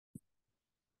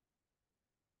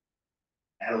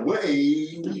And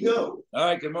away we go. All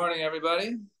right, good morning,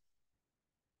 everybody.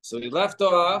 So we left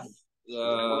off.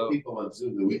 More people on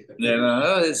Zoom than we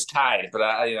No, it's tied, but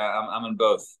I'm in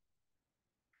both.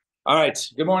 All right,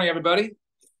 good morning, everybody.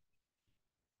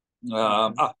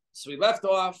 So we left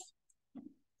off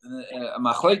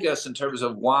machlekes in terms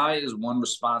of why is one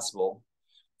responsible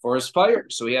for his fire.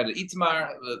 So we had an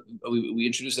Itamar. We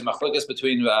introduced a machlekes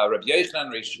between Rabbi Yochanan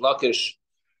and Reish Lakish.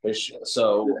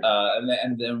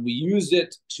 And then we used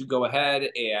it to go ahead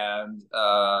and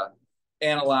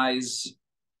analyze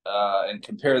and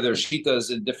compare their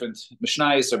shitas in different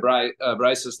mishnayos or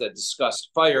brises that discussed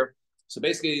fire. So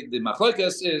basically, the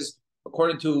machlokes is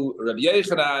according to Rabbi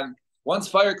Yochanan, once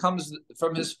fire comes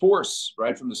from his force,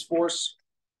 right, from his force.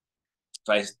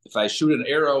 If I shoot an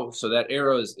arrow, so that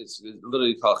arrow it's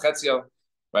literally called chetzio,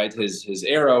 right? His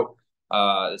arrow.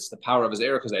 It's the power of his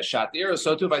arrow because I shot the arrow.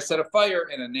 So too, if I set a fire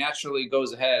and it naturally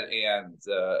goes ahead and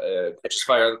catches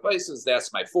fire other places,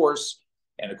 that's my force.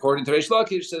 And according to Reish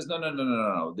Lakish, says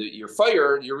no. Your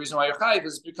fire, your reason why you're chayiv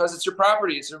is because it's your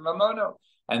property, it's your mamono,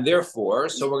 and therefore,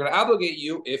 so we're going to obligate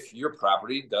you if your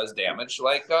property does damage,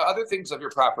 like other things of your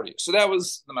property. So that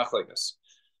was the machlekes.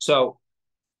 So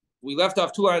we left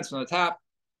off 2 lines from the top,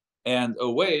 and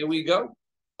away we go.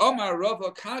 Omar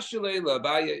Rava Kashile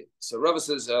Abaye. So Rava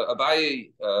says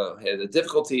Abaye had a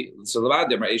difficulty. So according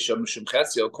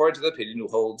to the opinion who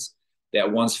holds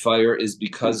that one's fire is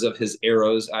because of his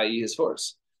arrows, i.e., his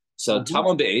force. So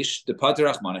Tamon Beish, the Pater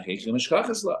Rachmana Hechim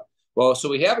Mishkachasla. Well, so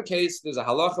we have a case. There's a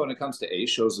halacha when it comes to Eish.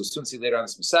 Shows we'll soon see later on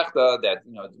this Masechta that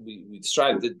we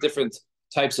describe the different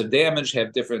types of damage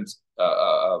have different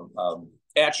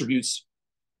attributes.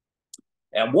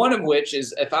 And one of which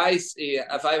is if I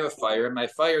have a fire and my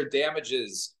fire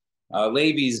damages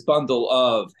Levi's bundle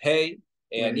of hay,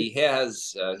 and he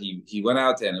has he went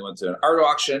out and he went to an art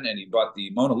auction and he bought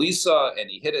the Mona Lisa and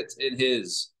he hid it in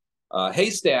his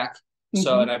haystack.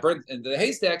 So and I burnt in the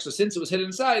haystack. So since it was hidden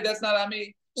inside, that's not on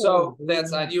me. So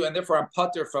that's on you, and therefore I'm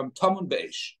putter from Tamun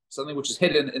Beish, something which is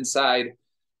hidden inside,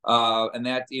 and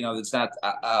that it's not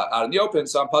out in the open.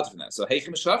 So I'm putter from that. So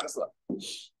Heichim Shachasla.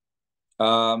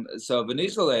 So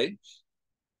Venichale,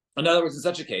 in other words, in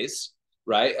such a case,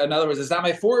 right? In other words, it's not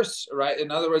my force, right? In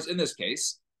other words, in this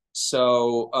case,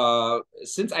 so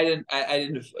since I didn't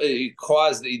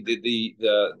cause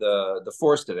the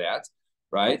force to that,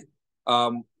 right?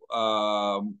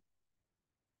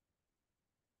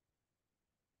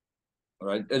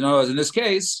 Right. In other words, in this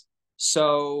case,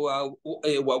 so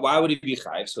why would he be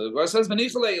chayv? So it says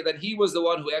that he was the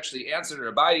one who actually answered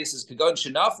her. Abaye says, "Kagon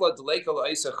shenafla delekal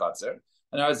oisa chatzer."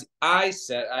 And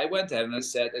I went ahead and I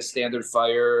set a standard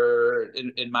fire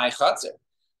in my chatzer.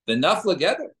 The nafla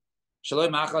together.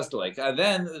 And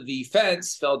then the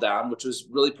fence fell down, which was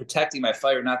really protecting my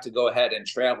fire not to go ahead and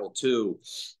travel to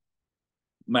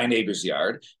my neighbor's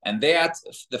yard. And that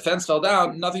the fence fell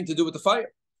down, nothing to do with the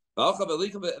fire. So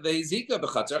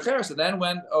then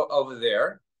went over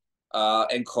there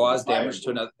and caused damage to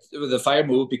another. The fire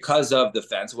moved because of the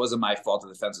fence. It wasn't my fault that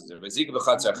the fence was there.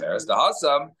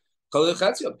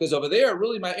 Because over there,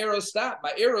 really, my arrows stopped.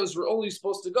 My arrows were only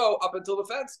supposed to go up until the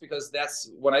fence because that's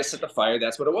when I set the fire.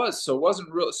 That's what it was. So it wasn't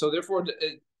real. So therefore,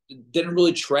 it didn't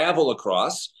really travel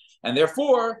across. And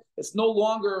therefore, it's no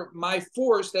longer my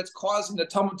force that's causing the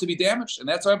tumult to be damaged. And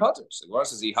that's why I'm putter. So the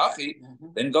says,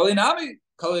 then Golinami.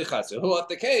 Who left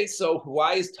the case? So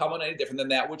why is Talmud any different than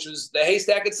that, which is the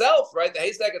haystack itself, right? The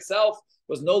haystack itself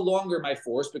was no longer my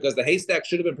force because the haystack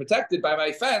should have been protected by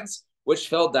my fence, which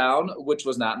fell down, which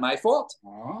was not my fault.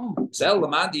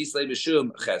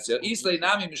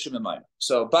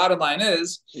 So bottom line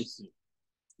is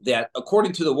that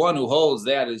according to the one who holds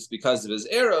that is because of his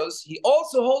arrows, he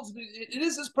also holds it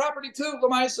is his property too,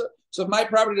 Lamaisa. So if my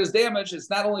property is damaged, it's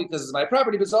not only because it's my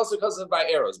property, but it's also because of my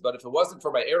arrows. But if it wasn't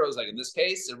for my arrows, like in this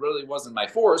case, it really wasn't my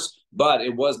force, but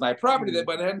it was my property that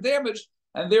went ahead and damaged,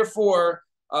 and therefore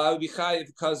I would be chayiv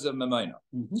because of Memaino.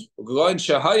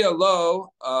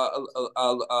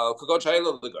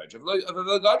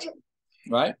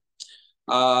 Right?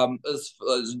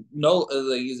 No,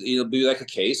 it'll be like a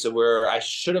case where I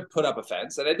should have put up a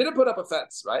fence and I didn't put up a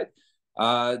fence, right?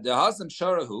 The husband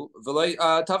sharahu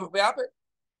tafach be'apit.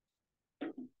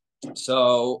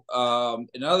 So,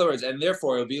 in other words, and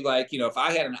therefore it'll be like if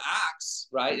I had an ox,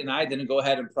 right, and I didn't go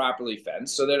ahead and properly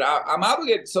fence, so that I'm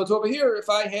obligated. So it's over here if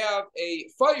I have a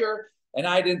fire and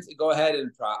I didn't go ahead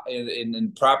and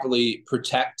properly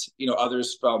protect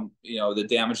others from the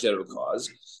damage that it would cause.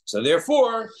 So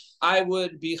therefore, I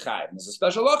would be chayiv. There's a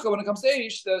special halacha when it comes to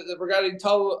Eish regarding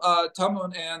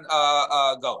Tamun and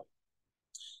Golim.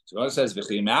 So it says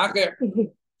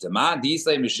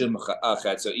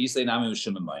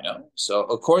So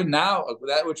according now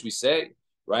that which we say,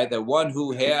 right, that one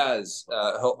who has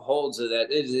holds that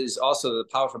it is also the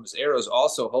power from his arrows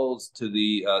also holds to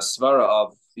the svara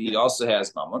of he also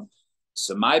has mammon.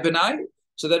 So my benai.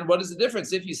 So then, what is the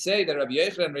difference if you say that Rabbi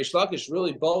Yechon and Reish Lakish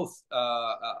really both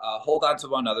hold on to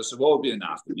one another? So what would be a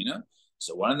nafkamina?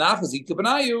 So one naf is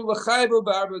ikabenayu l'chayvu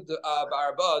ba'arba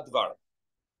dvar,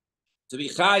 to be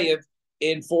chayiv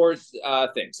in four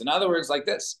things. In other words, like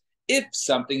this: if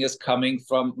something is coming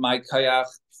from my kayach,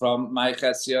 from my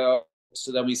chetzia,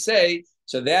 so then we say,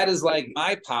 so that is like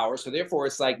my power. So therefore,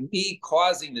 it's like me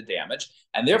causing the damage,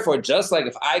 and therefore, just like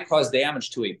if I cause damage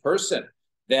to a person,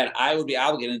 that I would be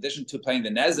obligated, in addition to paying the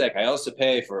nezek, I also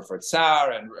pay for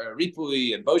tsar and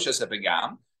ripui and boshes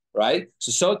epigam, right?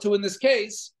 So too in this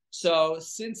case. So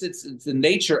since it's the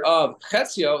nature of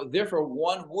chetzio, therefore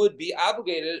one would be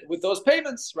obligated with those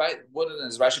payments, right? Wouldn't,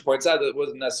 as Rashi points out, it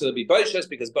wouldn't necessarily be boshes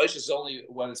because boshes is only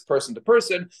when it's person to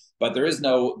person, but there is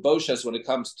no boshes when it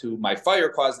comes to my fire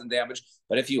causing damage.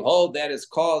 But if you hold that is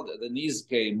called the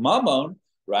nizke mamon,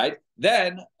 right?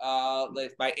 Then,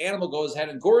 if my animal goes ahead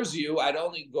and gores you, I'd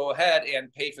only go ahead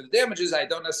and pay for the damages. I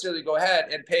don't necessarily go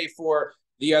ahead and pay for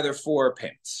the other four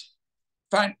payments.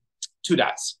 Fine, 2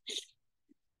 dots.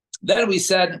 Then we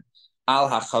said al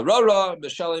hacharora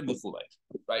b'shalim b'chulei,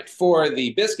 right? For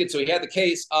the biscuit, so we had the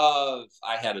case of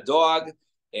I had a dog,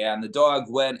 and the dog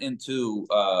went into.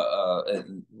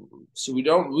 So we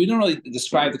don't really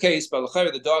describe the case, but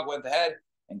the dog went ahead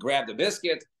and grabbed the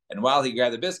biscuit. And while he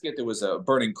grabbed the biscuit, there was a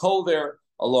burning coal there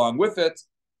along with it,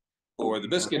 or the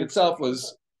biscuit itself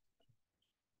was.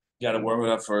 Got to warm it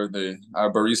up for our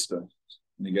barista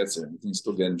when he gets there. He's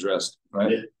still getting dressed,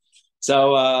 right? Yeah.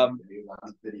 So, and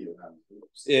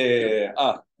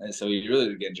so he really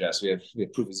did get dressed. We have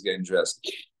proof he's getting dressed.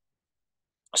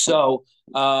 So,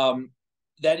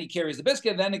 then he carries the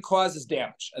biscuit, and then it causes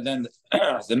damage. And then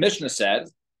the Mishnah said,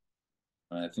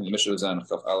 I think the Mishnah was on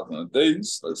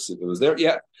days. Let's see if it was there.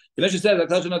 Yeah. The Mishnah said, for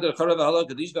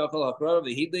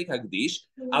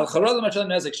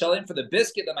the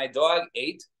biscuit that my dog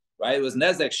ate, right? It was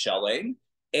nezek shalim.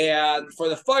 And for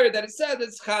the fire that it said,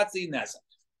 it's chatzi nezek.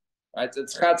 Right?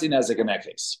 It's chatzi nezek in that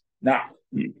case. Now,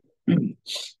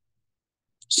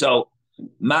 so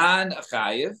man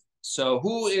chayiv. So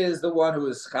who is the one who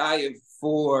is chayiv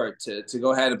to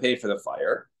go ahead and pay for the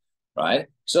fire? Right?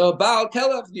 So Baal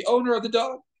Kelev, the owner of the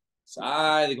dog. Well,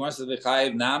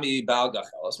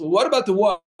 what about the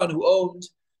one who owned,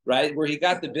 right, where he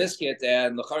got the biscuit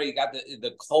and he got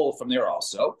the coal from there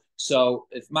also? So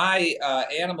if my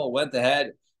animal went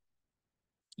ahead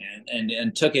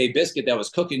and took a biscuit that was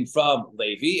cooking from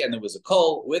Levi and there was a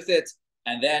coal with it,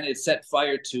 and then it set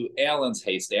fire to Alan's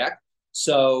haystack.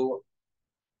 So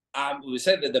we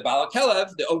said that the Baal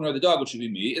Kelev, the owner of the dog, which would be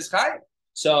me, is chayiv.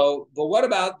 So, but what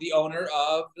about the owner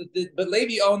of but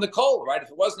Levi owned the coal, right? If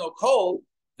it was no coal,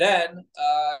 then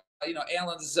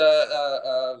Alan's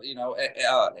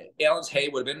Alan's hay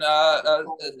would have been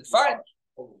fine.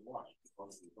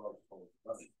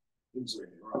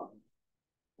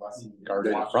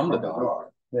 Guarded from the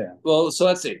dog. Yeah. Well, so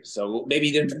let's see. So maybe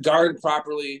he didn't guard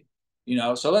properly,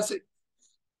 So let's see.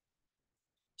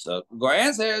 So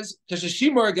Goran says,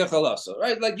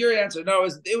 right? Like your answer. No,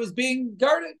 it was being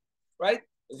guarded. Right,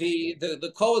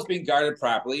 the coal was being guarded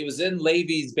properly. It was in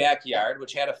Levi's backyard,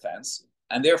 which had a fence,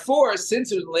 and therefore,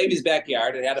 since it was in Levi's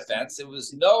backyard, it had a fence. It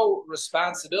was no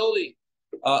responsibility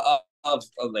of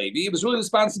Levi. It was really the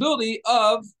responsibility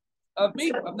of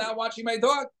me, of not watching my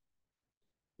dog.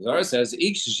 Zara says,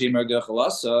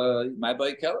 my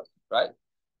bike Keller, right?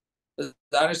 I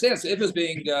understand. So if it was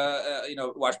being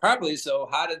watched properly, so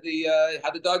how did the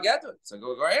dog get to it? So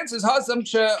Goran says,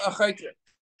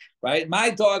 right? My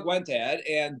dog went ahead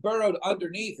and burrowed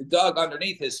dug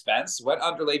underneath his fence, went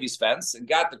under Levi's fence and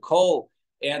got the coal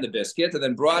and the biscuit and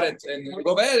then brought it and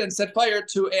go ahead and set fire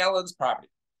to Alan's property.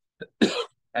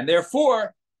 And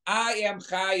therefore, I am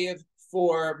chayiv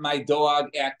for my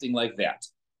dog acting like that.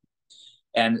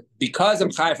 And because I'm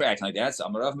chayiv for acting like that, so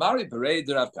Amarav Mari Parade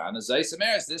Rav Kana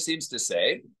Zaysameres, this seems to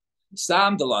say,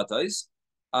 Sam Delatais,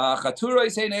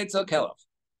 Chaturais Hein Eitzel Kelev.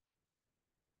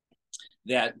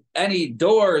 That any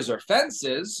doors or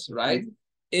fences, right,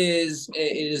 it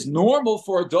is normal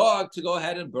for a dog to go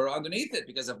ahead and burrow underneath it,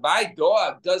 because if my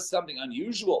dog does something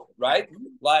unusual, right,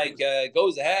 like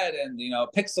goes ahead and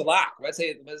picks the lock. Let's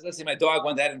say my dog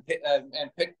went ahead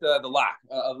and picked the lock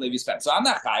of Levi's fence. So I'm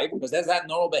not chayiv because that's not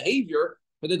normal behavior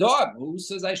for the dog. Who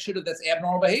says I should have? That's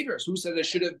abnormal behaviors. Who says I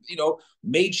should have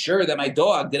made sure that my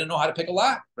dog didn't know how to pick a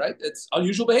lock? Right, it's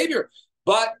unusual behavior.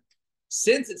 But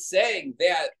since it's saying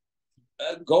that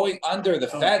going under the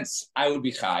fence, I would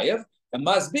be chayiv. It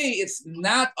must be it's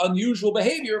not unusual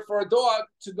behavior for a dog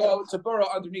to go to burrow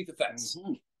underneath the fence,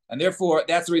 and therefore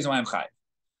that's the reason why I'm chayiv.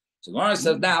 So Gemara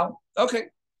says now, okay,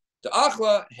 to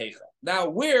achla heicha. Now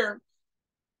where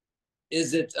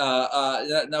is it?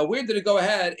 Now where did it go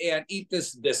ahead and eat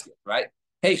this biscuit? Right,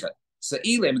 heicha. So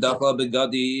if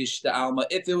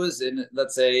it was in,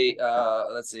 let's say,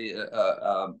 an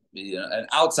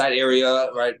outside area,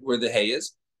 right, where the hay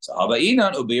is. So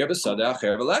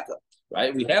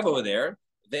right, we have over there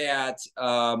that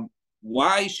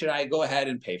why should I go ahead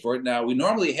and pay for it? Now we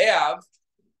normally have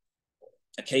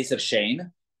a case of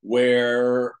shane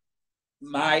where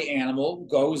my animal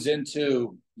goes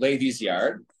into Levi's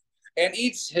yard and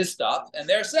eats his stuff, and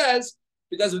there says,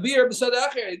 because of beer,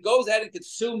 it goes ahead and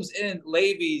consumes in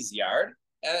Levi's yard,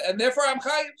 and therefore I'm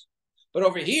chayiv. But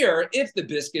over here, if the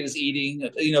biscuit is eating,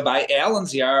 by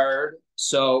Alan's yard,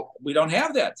 so we don't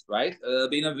have that, right?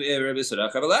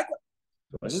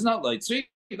 This is not like so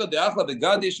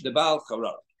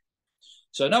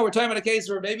now we're talking about a case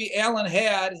where maybe Alan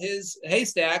had his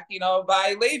haystack,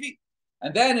 by Levi.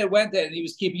 And then it went there, and he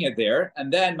was keeping it there.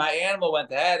 And then my animal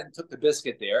went ahead and took the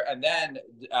biscuit there, and then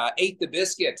ate the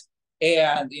biscuit,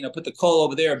 and put the coal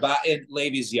over there in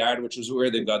Levi's yard, which was where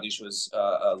the Gadish was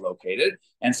located,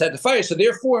 and set the fire. So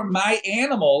therefore, my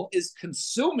animal is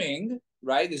consuming,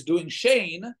 right, is doing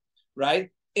shane, right,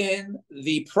 in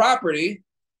the property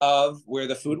of where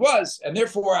the food was, and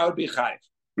therefore I would be chayiv.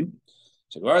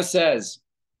 So Gemara says,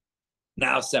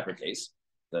 now separate case,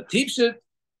 the tipshit,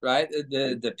 right,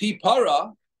 the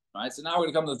pipara, right. So now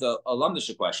we're going to come to the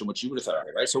alumnusha question, which you would have thought,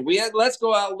 right. So let's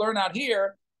go out learn out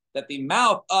here that the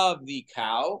mouth of the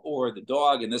cow or the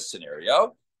dog in this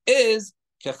scenario is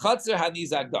kechatzer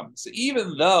hanizak dam. So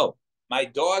even though my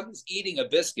dog is eating a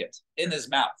biscuit in his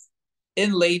mouth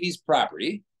in Levi's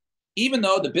property, even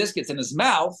though the biscuit's in his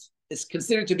mouth, is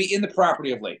considered to be in the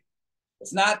property of Levi.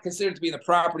 It's not considered to be in the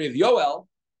property of Yoel.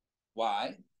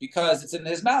 Why? Because it's in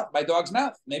his mouth, my dog's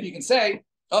mouth. Maybe you can say,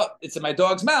 oh, it's in my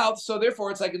dog's mouth, so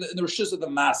therefore it's like in the rishus of the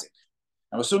mazik.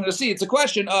 And we're soon going to see it's a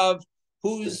question of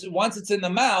once it's in the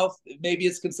mouth, maybe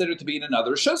it's considered to be in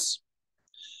another rishus.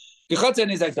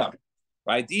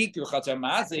 Right?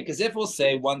 Because if we'll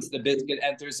say once the biscuit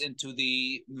enters into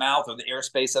the mouth or the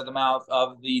airspace of the mouth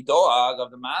of the dog,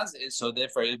 of the mazik, so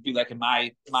therefore it'd be like in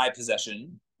my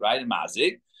possession, right? In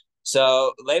mazik.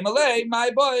 So malay,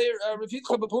 my boy,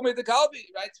 the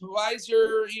kalbi, right? Why is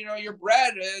your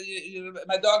bread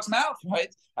my dog's mouth,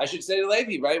 right? I should say to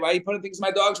Levi, right? Why are you putting things in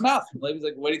my dog's mouth? And Levi's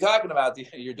like, what are you talking about?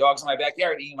 Your dog's in my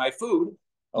backyard eating my food.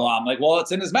 Oh, I'm like, well,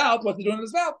 it's in his mouth. What's he doing in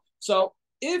his mouth? So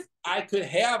if I could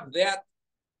have that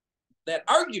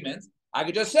argument, I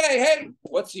could just say, hey,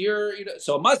 what's your,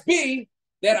 so it must be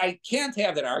that I can't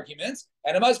have that argument,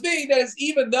 and it must be that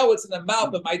even though it's in the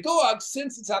mouth of my dog,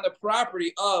 since it's on the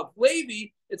property of Levi,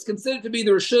 it's considered to be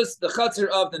the rishus, the chutzner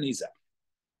of the nizak.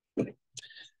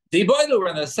 The boiler, we're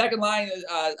in the second line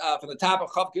from the top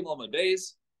of Chav Gimel Amud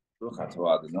Beis.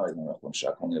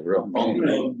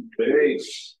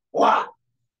 Wow.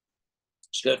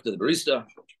 Shkef to the barista.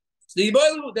 So the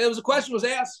boiler, there was a question was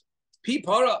asked.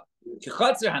 Pipara.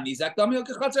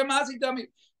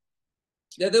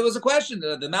 There was a question.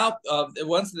 The mouth of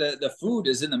once the food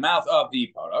is in the mouth of the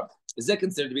para, is it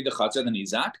considered to be the chatzar, the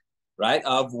nizak, right,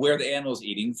 of where the animal is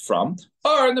eating from,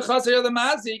 or in the chatzar of the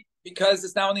mazik because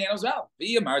it's now in the animal's mouth? And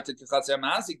if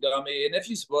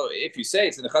you say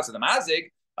it's in the chatzar of the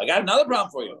mazik, I got another problem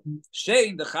for you.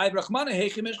 Shein the chayv rachmana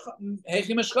heichim.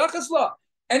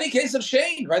 Any case of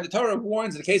shane, right? The Torah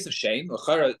warns in the case of shane.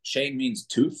 Shane means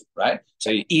tooth, right? So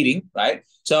you're eating, right?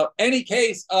 So any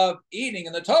case of eating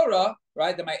in the Torah,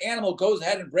 right, that my animal goes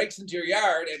ahead and breaks into your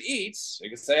yard and eats, you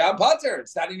can say, I'm pater.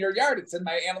 It's not in your yard. It's in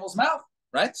my animal's mouth,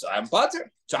 right? So I'm pater.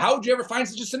 So how would you ever find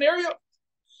such a scenario?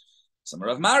 Some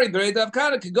Rav Mari, Bereid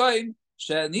Kana, Kagoyim,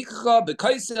 Shenicha,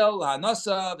 Bekaisel,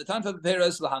 Lahanasa, Betanfa,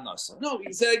 Beperes, Lahanasa. No, you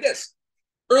can say like this.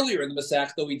 Earlier in the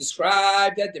Masechta, we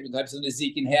described that different types of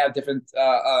nizik can have different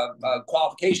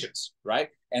qualifications, right?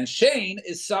 And shane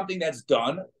is something that's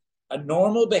done, a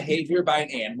normal behavior by an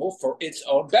animal for its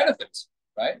own benefit,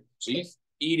 right? So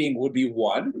eating would be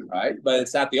one, right? But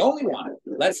it's not the only one.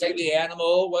 Let's say the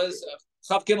animal was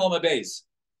Chav Gimel Amud Beis.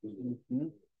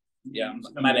 Yeah,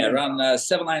 around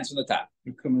 7 lines from the top.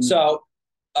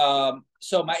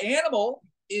 So my animal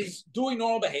is doing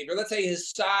normal behavior. Let's say his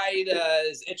side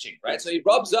is itching, right? So he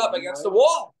rubs up against the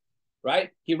wall. right?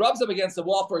 He rubs up against the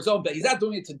wall for his own benefit. He's not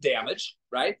doing it to damage,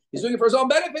 right? He's doing it for his own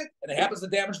benefit, and it happens to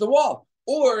damage the wall.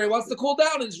 Or he wants to cool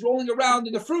down and he's rolling around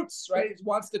in the fruits, right? He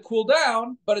wants to cool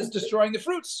down, but it's destroying the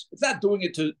fruits. It's not doing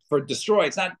it for destroy.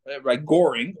 It's not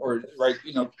goring or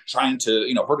trying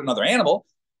to hurt another animal.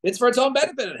 It's for its own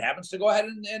benefit. It happens to go ahead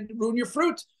and ruin your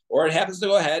fruit, or it happens to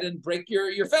go ahead and break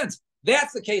your fence.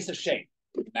 That's the case of shame.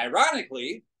 And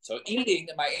ironically, so eating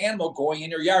my animal, going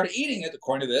in your yard, eating it,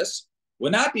 according to this,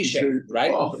 would not be shame,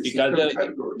 right?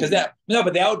 Because that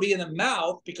would be in the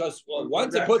mouth, because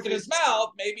once it puts it in his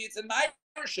mouth, maybe it's in my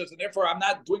rishus, and therefore I'm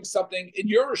not doing something in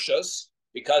your rishus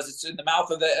because it's in the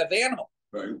mouth of the animal,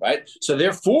 right? So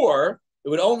therefore,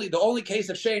 the only case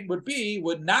of shame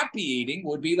would not be eating,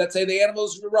 would be, let's say, the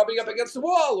animal's rubbing up against the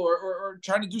wall or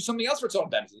trying to do something else for its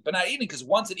own benefit, but not eating, because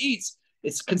once it eats,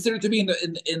 it's considered to be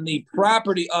in the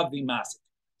property of the masik.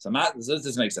 So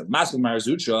this makes sense. Masik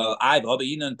marzutra, I've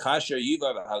obeyinan kasher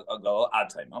yivar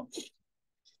adtaimo.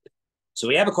 So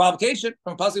we have a qualification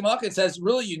from Pasuk Malach. It says,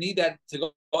 really, you need that to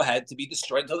go ahead to be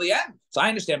destroyed until the end. So I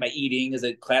understand by eating is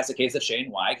a classic case of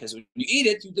shame. Why? Because when you eat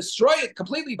it, you destroy it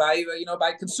completely by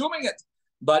consuming it.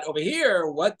 But over here,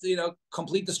 what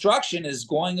complete destruction is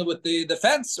going with the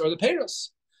fence or the peiros.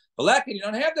 But you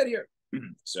don't have that here.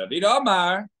 So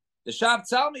Omar, the Shav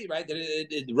tell me, right, that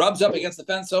it rubs up against the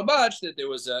fence so much that there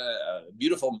was a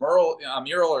beautiful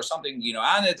mural or something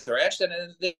on it or etched,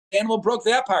 and the animal broke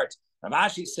that part.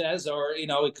 Ravashi says, or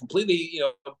it completely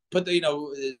put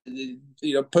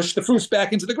pushed the fruits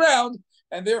back into the ground,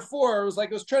 and therefore it was like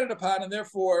it was treaded upon, and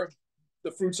therefore the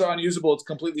fruits are unusable. It's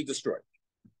completely destroyed.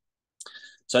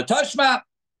 So Tashma,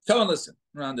 come and listen.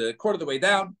 Around the quarter of the way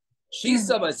down,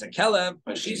 Shisa by Sekelev,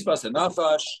 Shispas and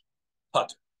Nafash,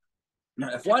 Putter.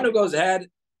 If one who goes ahead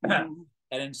and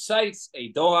incites a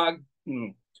dog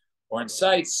or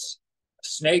incites a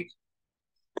snake,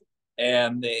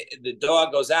 and the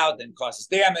dog goes out and causes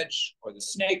damage, or the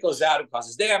snake goes out and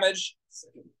causes damage,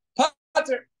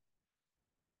 Putter.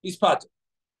 He's Putter.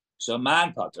 So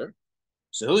man Putter.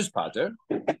 So who's Putter?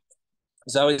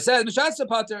 So he says, Mishatsa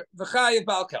Putter, V'chayev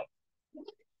Balkel.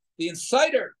 The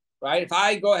inciter, right? If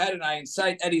I go ahead and I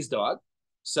incite Eddie's dog,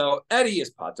 so Eddie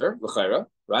is Putter, V'chayra,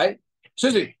 right?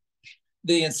 Excuse me.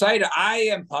 The inciter, I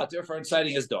am Putter for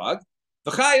inciting his dog.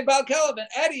 V'chayev Balkel, and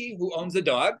Eddie, who owns the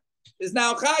dog, is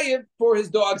now chayiv for his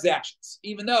dog's actions,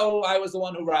 even though I was the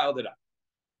one who riled it up.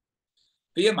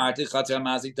 And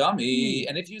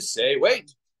if you say,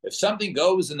 wait, if something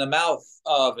goes in the mouth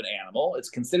of an animal, it's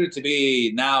considered to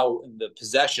be now in the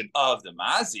possession of the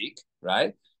mazik,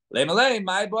 right?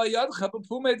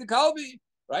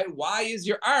 Right? Why is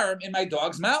your arm in my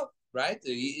dog's mouth? Right?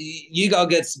 Yigal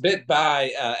gets bit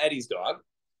by Eddie's dog.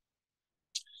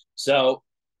 So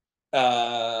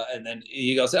and then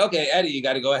Yigal say, okay, Eddie, you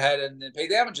got to go ahead and pay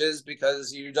damages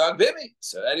because your dog bit me.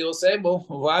 So Eddie will say, well,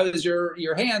 why was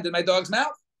your hand in my dog's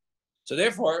mouth? So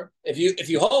therefore, if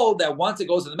you hold that once it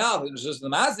goes in the mouth, it's just the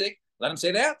mazik, let him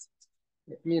say that.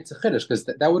 I mean, it's a chiddush because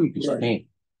that wouldn't be shane.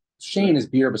 Shane is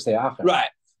beer b'seiacha. Right.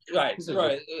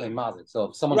 Mazik. So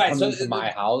if someone comes into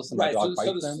my house and my dog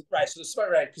bites them,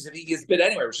 because if he gets bit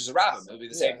anywhere, which is a rabbin, it would be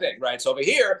the same thing, right? So over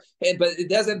here, but it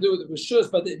doesn't do with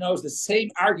rishus, but it knows the same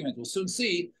argument. We'll soon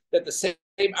see that the same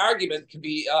argument can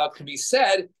be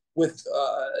said with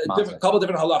a couple of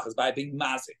different halachas by being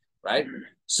mazik, right?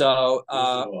 So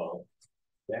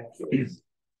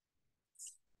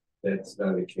that's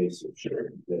not a case of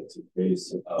sure. That's a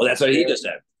case of. Well, that's what he just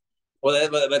said. Well,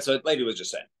 that's what Levi was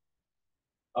just saying.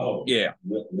 Oh, yeah.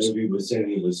 Maybe he was saying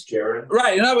he was caring.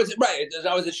 Right. In other words,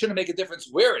 it shouldn't make a difference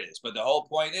where it is. But the whole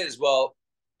point is,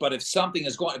 but if something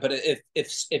is going, but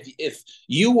if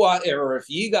you walk, or if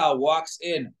Yigal walks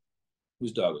in,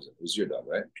 whose dog was it? It was your dog,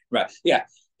 right? Right. Yeah.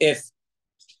 If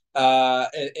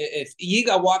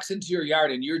Yigal walks into your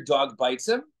yard and your dog bites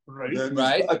him,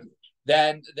 right?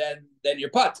 Then you're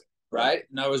put. Right?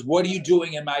 In other words, what are you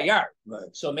doing in my yard? Right.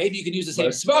 So maybe you can use the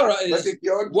same svara.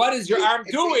 What is your arm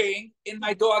doing in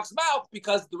my dog's mouth?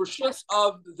 Because the rishus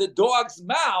of the dog's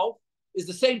mouth is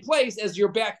the same place as the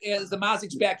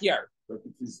mazik's backyard. But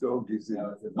if his dog is in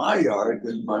my yard,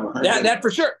 then that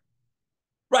for sure.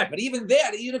 Right, but even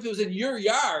if it was in your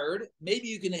yard, maybe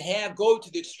you can go to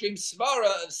the extreme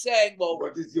svara of saying, well,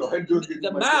 what is your hand doing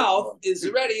the mouth is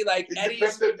already like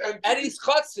Eddie's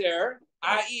chutzer,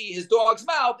 i.e., his dog's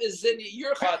mouth is in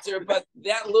your chutzer, but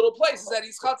that little place is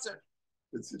Eddie's chutzer.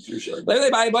 It's a Jewish argument.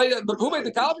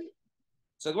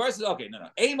 So the word says, okay, no.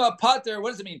 Ema pater, what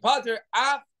does it mean? Pater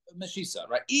af meshisa,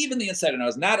 right? Even the insider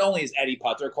knows not only is Eddie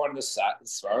pater according to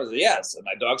svara, yes, in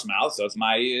my dog's mouth, so it's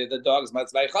my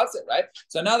chutzer, right?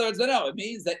 So in other words, no, it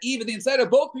means that even the insider,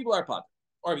 both people are pater.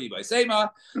 or by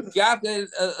Sema,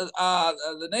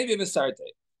 the Navy of Asarte,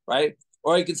 right?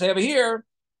 Or you can say over here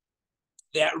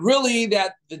that really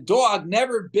that the dog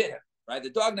never bit him, right? The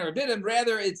dog never bit him.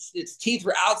 Rather, its teeth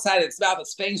were outside its mouth,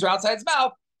 its fangs were outside its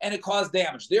mouth, and it caused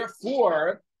damage.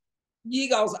 Therefore,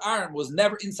 Yigal's arm was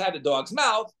never inside the dog's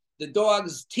mouth. The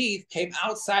dog's teeth came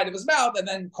outside of his mouth and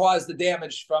then caused the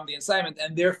damage from the incitement,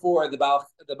 and therefore the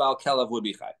Baal Kelev would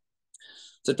be chai.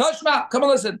 So Toshma, come on,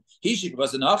 listen. He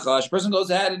was an achash. Person goes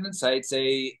ahead and incites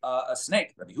a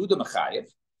snake. Rabbi Yehuda mechayev.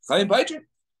 Chayim paitrim.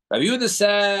 Rabbi Yehuda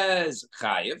says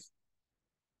chayev,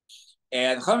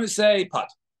 and Chayim say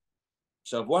pat.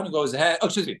 So if one who goes ahead,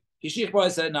 excuse me, Hishich boy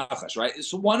said nachash, right?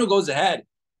 So one who goes ahead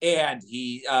and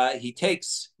he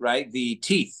takes right the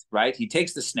teeth, right? He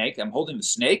takes the snake. I'm holding the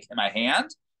snake in my hand,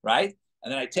 right?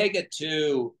 And then I take it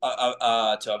to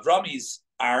Avrami's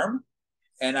arm.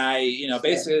 And I,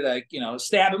 basically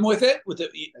stab him with it,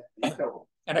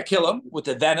 and I kill him with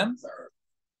the venom.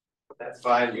 That's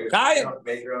fine. You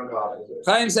make your own coffee.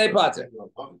 Chaim say pater.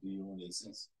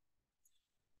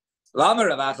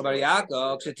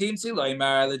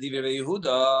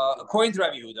 According to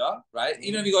Rabbi Yehuda, right?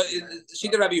 Even if you go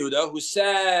Shita Rabbi Yehuda, who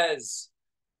says,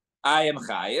 "I am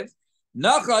chayiv,"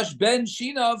 Nachash ben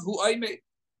Shinav who I made.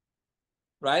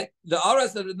 Right, the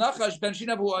aras of the nachash ben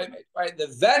shinav hu oimed, right? The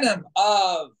venom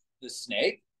of the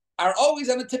snake are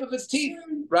always on the tip of its teeth,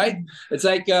 right? It's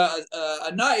like a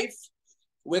knife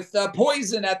with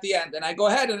poison at the end, and I go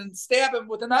ahead and stab him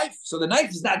with a knife. So the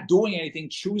knife is not doing anything;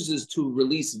 chooses to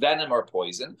release venom or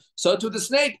poison. So to the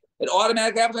snake, it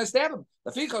automatically happens. I stab him.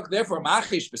 Therefore,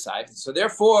 machish beside. So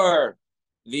therefore,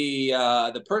 the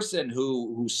person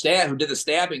who did the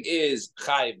stabbing is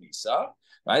chayiv misa.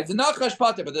 Right, the nachash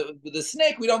pater, but the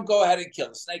snake we don't go ahead and kill.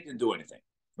 The snake didn't do anything,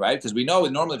 right? Because we know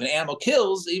normally if an animal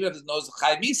kills, even if it knows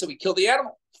chayiv misa, we kill the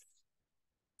animal.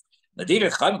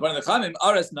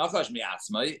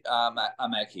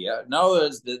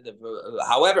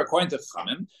 However, according to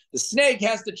Chamim, the snake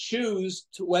has to choose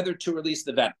whether to release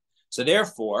the venom. So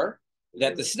therefore,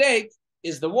 that the snake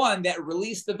is the one that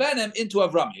released the venom into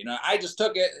Avrami. I just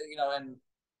took it, and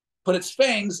put its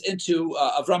fangs into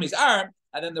Avrami's arm.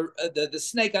 And then the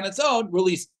snake on its own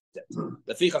released it.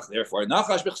 Therefore,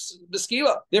 nachash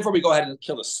b'skila. Therefore, we go ahead and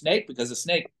kill the snake because the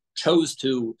snake chose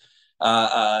to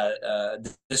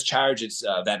discharge its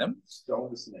venom.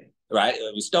 Stone the snake. Right,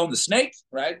 we stone the snake.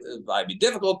 Right, it might be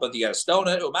difficult, but you got to stone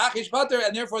it. Umachish pater,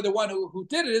 and therefore the one who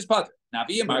did it is pater. Now,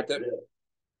 be a martyr.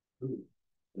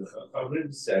 I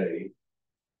would say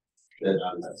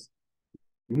that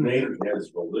snake has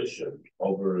volition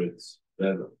over its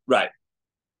venom. Right.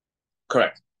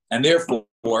 Correct. And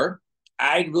therefore,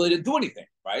 I really didn't do anything,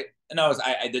 right? And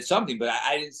I did something, but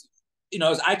I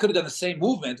didn't, I could have done the same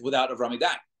movement without Avrami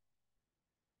dying.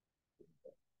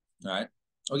 All right.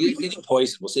 Well, you get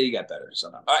poison. We'll say you got better. So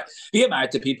now, all right. Be a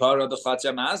martyr, people of the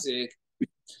chatzar mazik.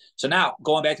 So now,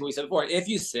 going back to what we said before, if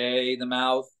you say the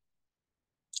mouth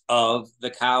of the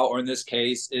cow, or in this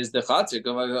case, is the chatzar,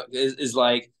 is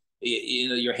like,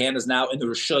 your hand is now in the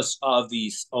rishus of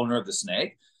the owner of the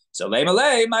snake. So my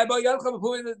boy,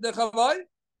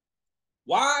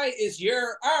 why is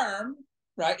your arm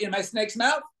right in my snake's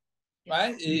mouth?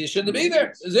 Right, you shouldn't be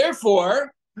there.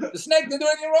 Therefore, the snake didn't do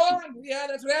anything wrong. Yeah,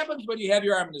 that's what happens when you have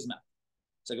your arm in his mouth.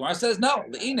 So Gemara says no.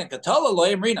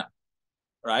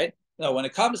 Right. No, when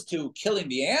it comes to killing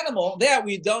the animal, that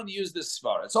we don't use this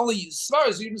svara. It's only svara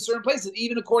is used in certain places.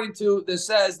 Even according to this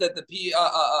says that the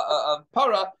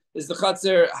para is the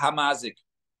chatzir hamazik.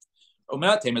 And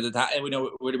we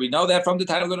know where do we know that from the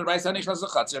title of the Rice if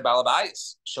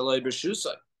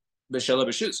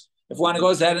one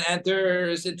goes ahead and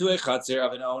enters into a chatzir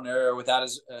of an owner without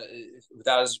his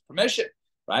permission,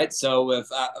 right? So if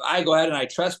I go ahead and I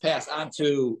trespass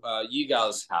onto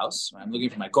Yigal's house, I'm looking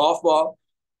for my golf ball,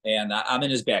 and I'm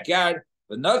in his backyard,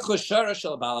 and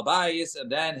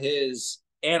then his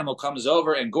animal comes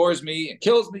over and gores me and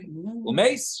kills me.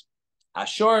 Umeis,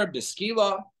 Ashor,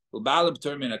 Beskila, Ubalim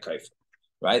Turmina Kaif.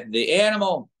 Right? The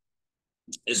animal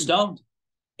is stoned,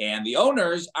 and the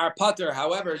owners are pater.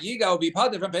 However, Yiga will be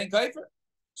pater from paying kaifer.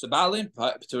 So Balim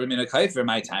to remain a kaifer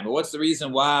my time. But what's the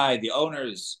reason why the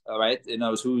owners,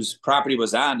 whose property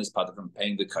was on, is pater from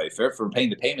paying the kaifer, from paying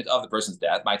the payment of the person's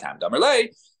death? My time.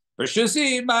 Damerlay,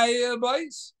 Bershusi, my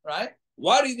boys, right?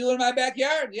 What are you doing in my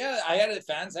backyard? Yeah, I had a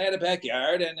fence, I had a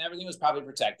backyard, and everything was probably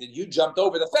protected. You jumped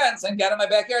over the fence and got in my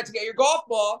backyard to get your golf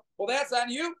ball. Well, that's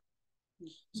on you.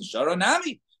 So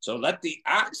Sharonami. So let the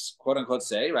ox, quote unquote,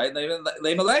 say, right?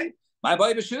 My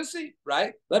boy Beshusi,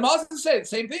 right? Let him also say the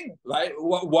same thing, right?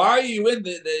 Why are you in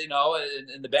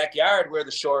in the backyard where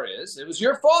the shore is? It was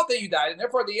your fault that you died, and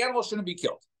therefore the animal shouldn't be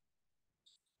killed.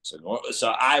 So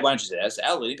why don't you say this?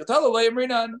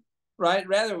 Right?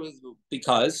 Rather,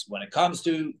 because when it comes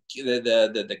to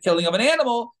the killing of an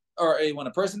animal or when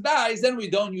a person dies, then we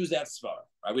don't use that svara.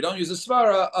 Right? We don't use the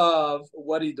svara of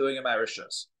what are you doing in my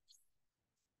rishus.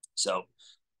 So,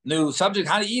 new subject,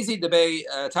 how easy debate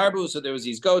Tarbu. So there was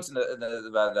these goats in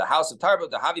the house of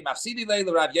Tarbu. The Havi Mafsidi Le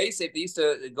Rav Yosef. They used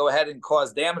to go ahead and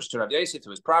cause damage to Rav Yosef,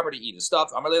 to his property, eat his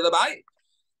stuff. Amar Le Labai.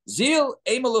 Zil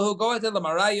Emaluhu go ahead to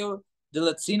Lamarayu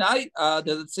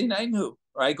Dilatzinainu.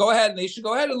 Right, go ahead and they should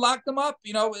go ahead and lock them up.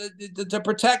 To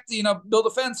protect. Build a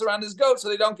fence around his goats so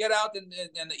they don't get out and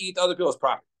eat other people's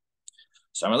property.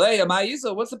 So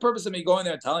what's the purpose of me going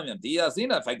there and telling them?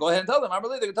 If I go ahead and tell them,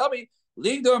 they can tell me,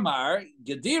 Ligdormar,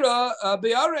 Gedira,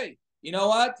 Beare. You know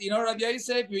what? Rav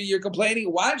Yosef, you're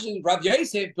complaining. Why don't you, Rav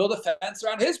Yosef, build a fence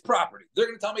around his property? They're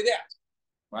going to tell me that.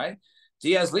 Right?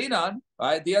 Diaz Linan,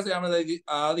 right? Diaz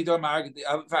Ligdormar,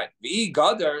 fine. V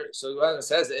Gadar, so it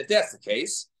says if that's the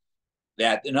case,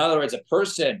 that in other words, a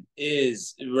person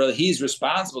he's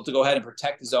responsible to go ahead and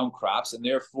protect his own crops and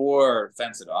therefore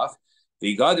fence it off.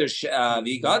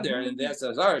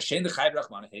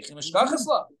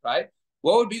 Right?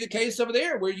 What would be the case over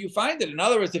there where you find it? In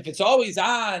other words, if it's always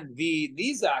on the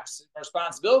Nizak's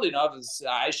responsibility of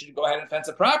I should go ahead and fence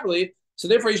it properly, so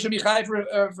therefore you should be chai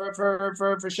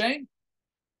for shame.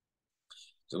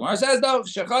 So Gemara says no,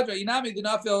 in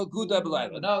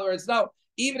other words, no.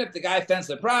 Even if the guy fenced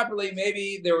it properly,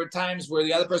 maybe there were times where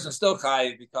the other person still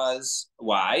chai because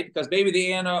why? Because maybe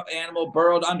the animal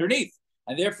burrowed underneath.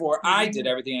 And therefore, I did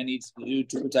everything I need to do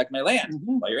to protect my land.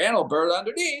 While your animal burrowed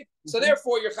underneath, so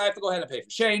therefore, you're have to go ahead and pay for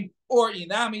shame. Or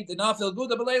inami did not feel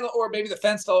good, or maybe the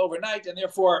fence fell overnight, and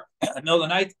therefore, in the middle of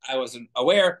the night, I wasn't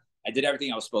aware. I did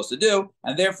everything I was supposed to do,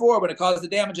 and therefore, when it caused the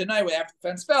damage at night after the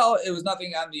fence fell, it was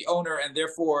nothing on the owner, and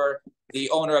therefore, the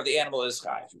owner of the animal is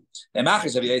chayv. And Rav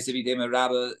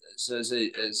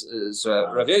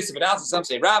Yosef announces some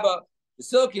say Rabba. The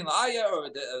silkin la'aya or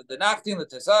the nachtin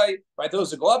l'tesai, right?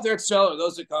 Those that go up there to sell, or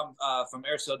those that come from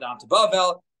Ersel down to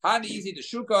Bavel. Hani easy to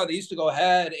shuka. They used to go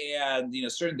ahead and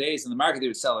certain days in the market they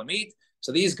would sell their meat.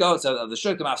 So these goats of the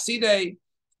shukam afside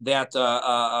that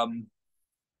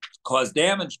cause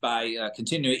damage by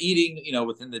continuing eating,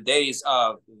 within the days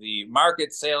of the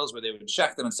market sales where they would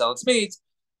check them and sell its meat.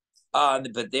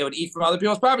 But they would eat from other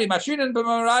people's property. We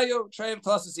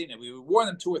would warn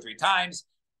them 2 or 3 times.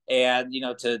 And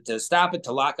to stop it,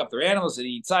 to lock up their animals and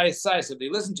eat size. If they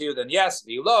listen to you, then yes,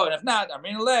 be low, and if not,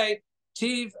 Amrin Lay,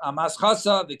 Tiv,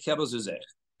 Amaschasa, the Kebel.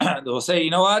 They'll say, you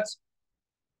know what?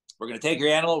 We're going to take your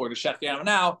animal, we're going to shut the animal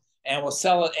now, and we'll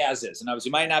sell it as is. And obviously,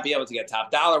 you might not be able to get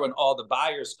top dollar when all the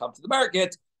buyers come to the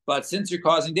market, but since you're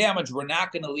causing damage, we're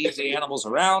not going to leave the animals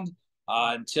around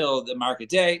until the market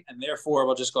day, and therefore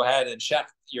we'll just go ahead and check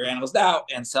your animals now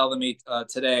and sell the meat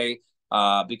today.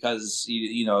 Because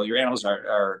your animals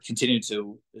are continuing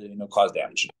to cause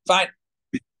damage. Fine.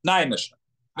 Nine Mishnah.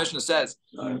 Mishnah says,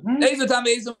 what is a tam?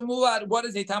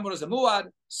 What is a muad?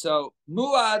 So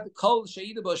muad kol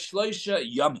sheidaba shloisha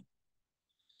yamim.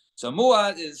 So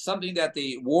muad is something that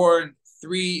they warn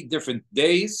 3 different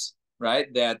days,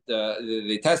 right? That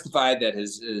they testified that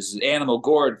his animal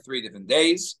gored 3 different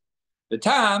days. The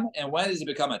tam, and when does it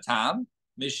become a tam?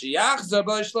 When he has the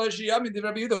opportunity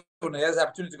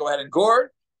to go ahead and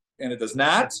gore, and it does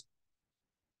not,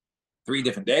 3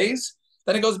 different days,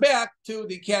 then it goes back to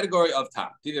the category of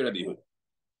tam.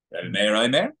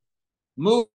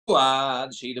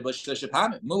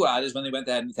 Muad is when they went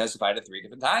ahead and testified at 3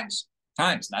 different times,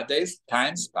 not days,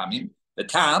 times. The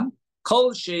tam,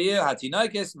 kol sheyeh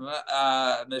hatinaikis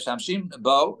mishamshim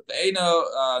bo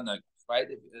ve'eno. Right?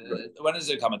 When does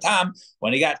it come a time?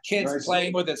 When he got kids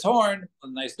playing with its horn, a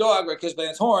nice dog, or kids playing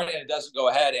its horn, and it doesn't go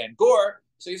ahead and gore.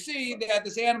 So you see that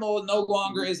this animal no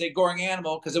longer is a goring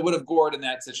animal because it would have gored in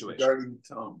that situation. Regarding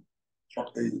Tom,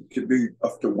 it could be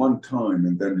up to 1 time,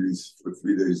 and then he's for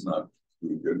 3 days not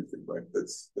doing anything. Right?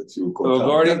 That's you call Tom.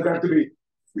 It doesn't have to be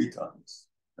 3 times.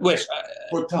 Which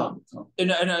for Tom.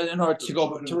 In order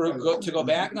to go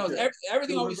back, no,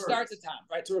 everything always starts at Tom,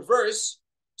 right? To reverse.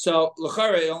 So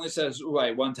l'chara only says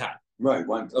 1 time. Right,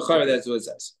 1 time. L'chara, that's what it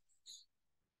says.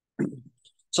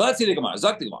 So let's see the Gemara.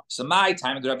 Zak the Gemara. So my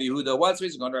time of Rabbi Yehuda. What's the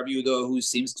reason going to Rabbi Yehuda, who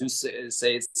seems to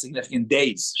say it's significant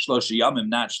days, shlosha yamim,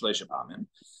 not shlosha pamim.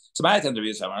 So my time of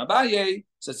Rabbi Yehuda.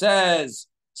 So it says.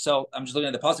 So I'm just looking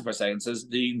at the pasuk for a second. It says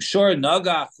the mshor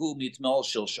nagafu mitmol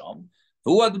shilshom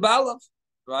who the balav,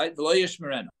 right? V'lo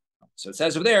yishmerenu. So it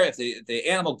says over there if the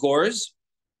animal gores.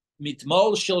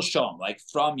 Mitmol shilshom, like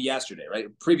from yesterday, right?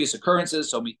 Previous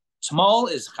occurrences. So mitmol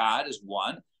is chad, is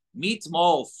 1.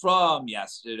 Mitmol from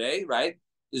yesterday, right?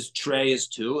 Is trey is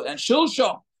 2, and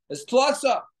shilshom is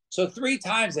tlasa. So 3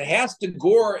 times it has to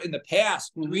gore in the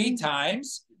past 3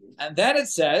 times, and then it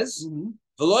says,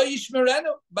 "V'lo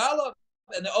yishmerenu ba'alav,"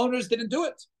 and the owners didn't do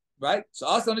it, right? So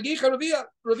also Nagicha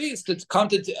Ravi is to come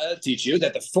to teach you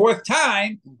that the 4th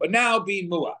time would now be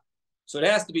mu'ah. So it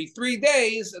has to be 3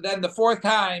 days, and then the 4th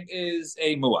time is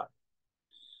a mu'ah.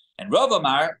 And Rav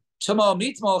Amar, Tumo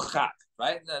Mitmo Chak,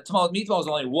 right? Tumo Mitmo is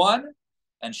only 1,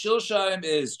 and Shilshaim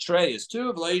is Trey is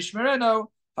 2, V'lo yishmerenu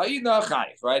Ha'idna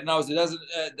Chayif, right? No, it doesn't.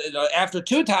 After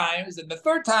 2 times, and the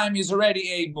 3rd time is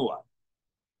already a mu'ah.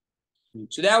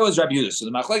 So that was Rabbi Yehuda. So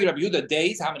the Machlek Rabbi Yehuda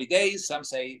days, how many days? Some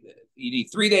say you need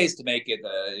 3 days to make it.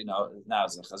 Now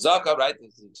it's a chazaka, right?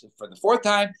 For the 4th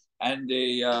time, and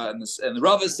the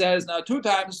Rava says now 2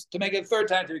 times to make it the 3rd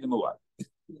time to be the mu'ah.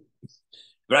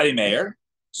 Rabbi Meir.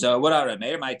 So what are Rabbi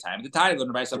Meir? My time. The title going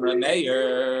to write some Rabbi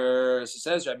Meir. So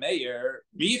says Rabbi Meir,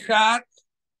 Richak.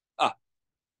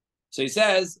 So he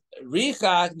says,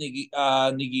 Richak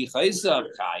nigichaysa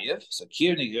chayiv. So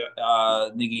kir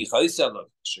nigichaysa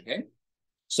lokish. Okay.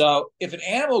 So if an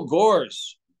animal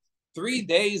gores 3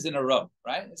 days in a row,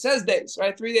 right? It says days,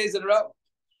 right? 3 days in a row,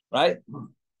 right?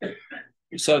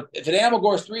 So if an animal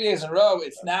gores 3 days in a row,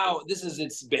 this is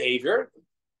its behavior.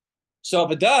 So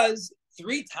if it does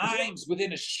 3 times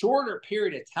within a shorter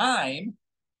period of time,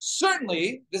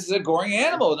 certainly this is a goring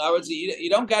animal. In other words, you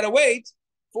don't got to wait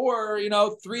for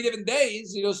 3 different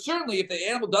days. Certainly if the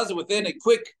animal does it within a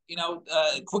quick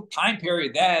quick time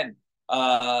period, then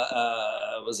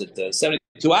was it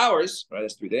 72 hours, right?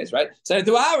 That's 3 days, right?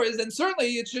 72 hours, then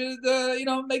certainly it should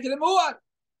make it a mu'ah,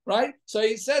 right? So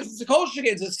he says it's a kol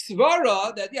shekain, it's a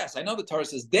svara that, yes, I know the Torah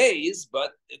says days,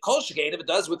 but kol shekain if it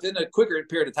does within a quicker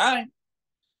period of time.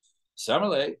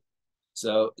 Similarly,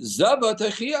 so zava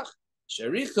techiach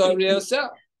shericha rioseh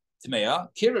tmeya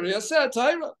kira rioseh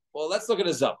taira. Well, let's look at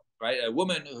a zava, right? A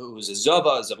woman who's a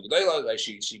zava gedola, like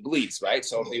she bleeds, right?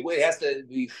 So it has to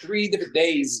be 3 different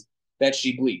days that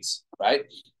she bleeds, right?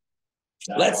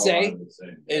 Let's say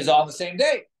it's on the same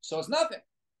day, so it's nothing,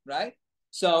 right?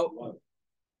 So,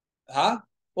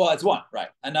 Well, it's 1, right?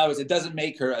 In other words, it doesn't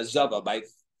make her a zava by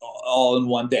all in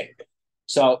 1 day.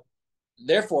 So,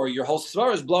 therefore, your whole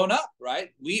svara is blown up, right?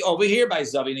 We over here by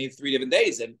zava you need 3 different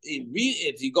days, and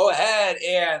if you go ahead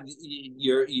and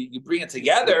you bring it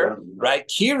together, right?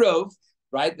 Kirov,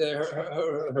 right?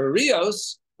 Her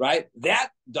rios, right?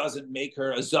 That doesn't make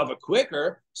her a zava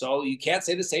quicker, so you can't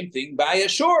say the same thing by a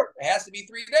short. It has to be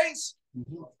 3 days.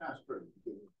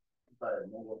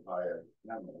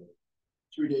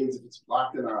 3 days if it's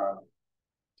locked in a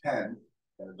 10,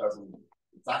 and it's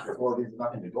not for 4 days,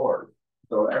 nothing to gore.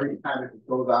 So every time it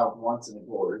goes out once and it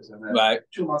gores, and then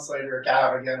 2 months later it got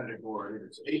out again and it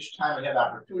gores. So each time it had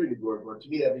opportunity to gore, to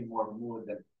me that'd be more of a mood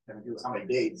than how many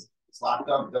days it's locked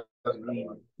up. It doesn't mean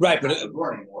but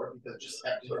gore anymore because it just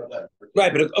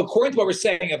right. But according to what we're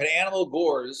saying, if an animal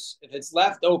gores, if it's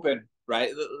left open,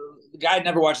 right, the guy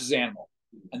never watches the animal,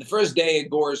 and the first day it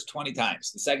gores 20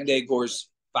 times, the second day it gores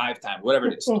 5 times, whatever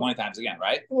it is, 20 times again,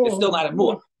 right? It's still not a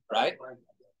mu'ah, right?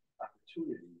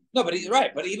 No, but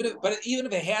right, but even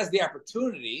if it has the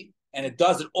opportunity and it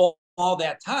does it all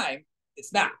that time,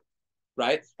 it's not,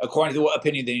 right? According to what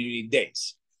opinion, then you need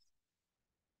days.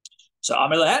 So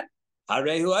Amar Lahat,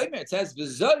 Harehu Aimer, it says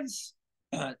v'zois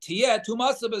tiyeh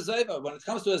tumasa b'zayva. When it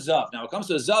comes to a zav, now when it comes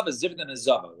to a zav, is different than a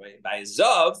zava, right? By a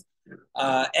zav,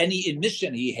 any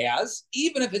emission he has,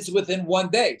 even if it's within 1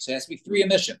 day, so it has to be 3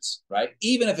 emissions, right?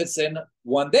 Even if it's in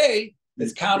 1 day,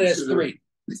 it's counted as 3.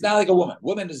 It's not like a woman.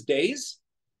 Woman is days.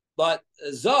 But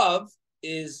zav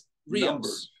is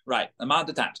rios, right? Amount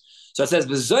of times. So it says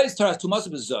v'zois taras tumas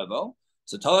b'zavo.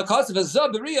 So talakas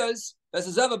v'zav b'rios. That's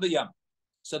a zava b'yam.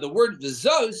 So the word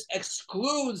v'zos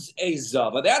excludes a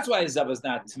zava. That's why a zava is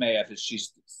not tmeya if she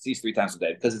sees 3 times a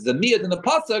day, because it's a miyad in the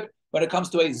pasuk when it comes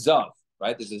to a zav,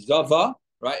 right? There's a zava,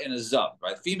 right, and a zav,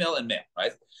 right? Female and male,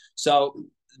 right? So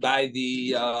by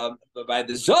the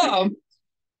zav,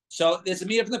 so there's a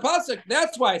miyad from the pasuk.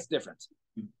 That's why it's different.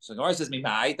 So Gemara says,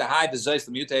 "Mimai the high the zeis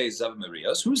the mute zav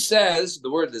marios." Who says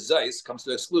the word the zeis comes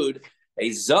to exclude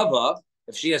a zava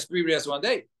if she has 3 rios 1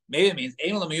 day? Maybe it means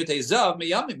emel mute zav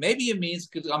miyami. Maybe it means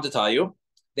I'm to tell you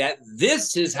that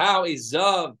this is how a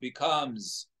zav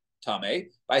becomes tame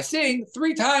by saying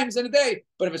 3 times in a day.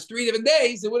 But if it's 3 different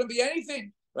days, it wouldn't be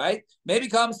anything, right? Maybe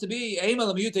it comes to be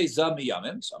emel mute zav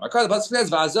miyamim. So Makar the pasuk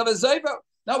says vazav zayva.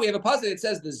 No, we have a pasuk that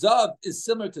says the zav is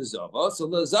similar to zava, so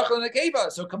the zachal and a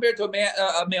keva. So compared to a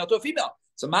male to a female,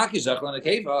 so makish zachal and a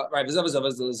keva, right? The zava is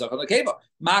the zachal and a keva.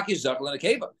 Makish zachal and a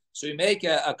keva. So you make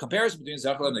a comparison between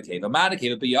zachal and a keva. Man a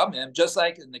keva b'yamim, just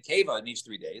like in the keva it needs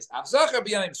 3 days. Av zachar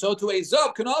b'yamim. So to a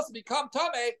zav can also become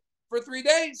tame for 3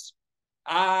 days.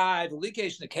 So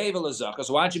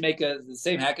why don't you make the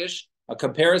same hekesh, a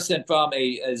comparison from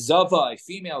a zava, a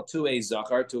female, to a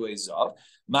zachar, to a zav.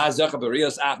 Ma zachar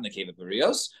barios af nekeva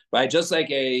barios, right? Just like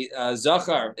a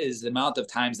zachar is the amount of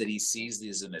times that he sees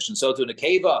these emissions. So to a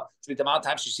nekeva, to the amount of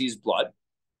times she sees blood.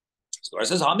 So it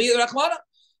says hami rachmana.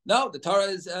 No, the Torah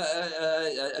is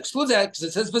excludes that because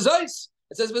it says v'zos.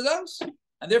 It says v'zos,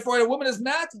 and therefore a woman is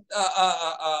not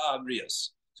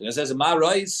rios. So it says ma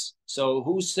rois. So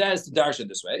who says to darshan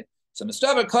this way? So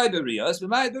mistaber kai berios,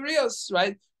 b'may berios,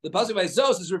 right? The pasuk by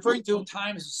zos is referring to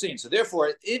times seen. So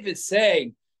therefore, if it's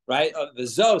saying right the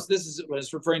zos, this is what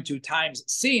it's referring to times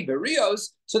seen,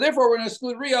 berios. So therefore, we're going to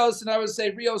exclude rios, and I would say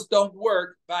rios don't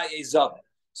work by a zav.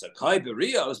 So kai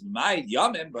berios might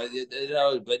yamim,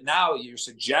 but now you're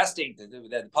suggesting that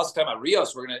the pasuk talking about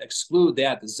rios, we're going to exclude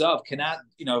that the zav cannot,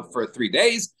 for 3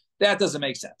 days. That doesn't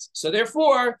make sense. So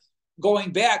therefore,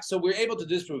 going back, so we're able to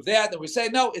disprove that, and we say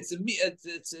no, it's a miyat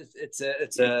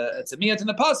in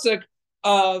the pasuk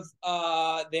of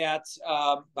that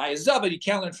by a zav, but you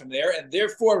can't learn from there, and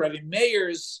therefore Rabbi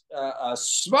Meir's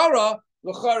svara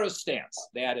l'chara stance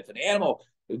that if an animal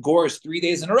gores 3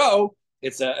 days in a row,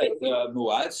 it's a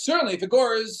muad. Certainly, if it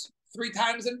gores 3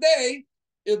 times a day,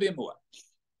 it'll be a muad.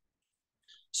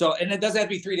 So, and it doesn't have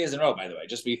to be 3 days in a row, by the way.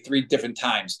 Just be 3 different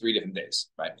times, 3 different days,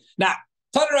 right? Now,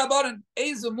 Taner Rabbanan,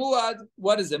 Eza muad.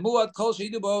 What is it? Muad kol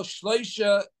sheidubo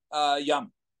shloisha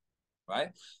yam.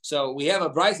 Right. So we have a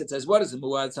brayse that says, "What is a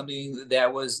muad?" Something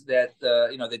that was that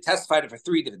they testified it for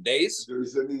 3 different days. There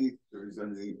is any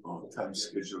time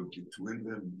schedule between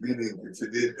them, meaning if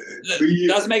it did 3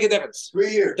 years, doesn't make a difference. 3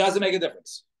 years doesn't make a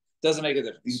difference. Doesn't make a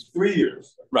difference. In 3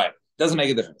 years, right? Doesn't make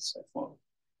a difference.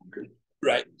 Okay.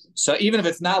 Right. So even if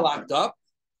it's not locked up,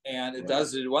 and it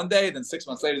does it 1 day, then 6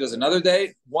 months later does another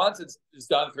day. Once it's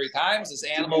done 3 times, this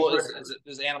animal is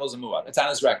a muad. It's on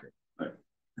his record. Right.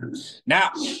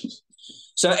 Now.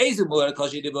 So what is a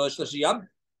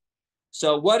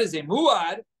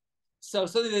muad? So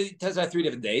something that tells about 3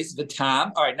 different days. The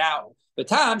tam. All right, now the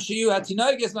tam says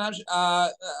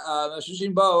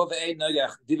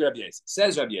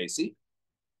Rabbi Yossi.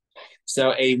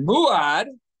 So a muad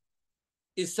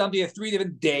is something of 3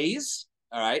 different days.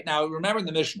 All right. Now remember in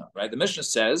the Mishnah, right? The Mishnah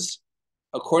says,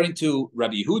 according to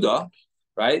Rabbi Yehuda,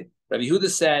 right? Rabbi Yehuda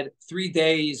said 3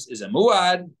 days is a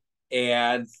muad,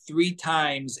 and 3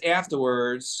 times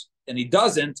afterwards, and he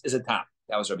doesn't, is a tam.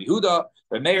 That was Rabbi Yehuda.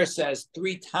 Rabbi Meir says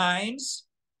 3 times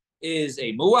is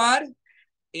a muad,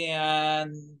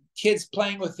 and kids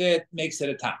playing with it makes it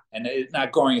a tam, and it's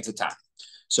not going into tam.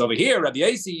 So over here, Rabbi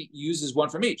Yossi uses one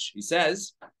from each. He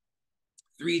says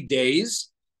 3 days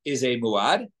is a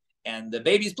muad, and the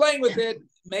baby's playing with it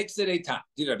makes it a tam.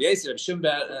 Rabbi Yossi, Rabbi Shimon,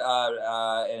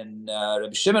 and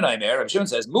Rabbi Shimon Aimer. Rabbi Shimon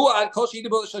says muad kol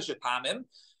she'idibol shlosh pamim.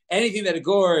 Anything that it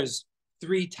gores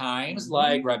 3 times,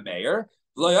 like Rabbi Meir,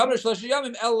 and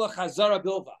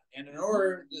in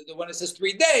order, when it says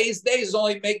 3 days, days is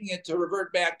only making it to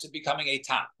revert back to becoming a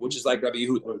tam, which is like Rabbi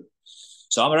Yehuda.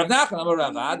 So Amar Rav Nachman, Amar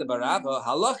Ravad, Barava,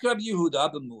 halach Rabbi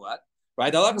Yehuda b'muad.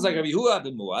 Right, halach is like Rabbi Yehuda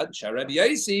b'muad. Rabbi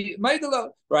Yossi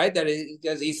maidalo. Right, that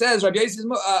because he says Rabbi Yossi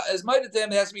is maided to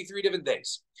him. It has to be 3 different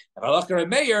days. If halach Rabbi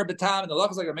Meir b'tam, and the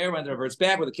halach is like Rabbi Meir when it reverts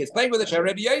back with the kids playing with it.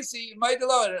 Rabbi Yossi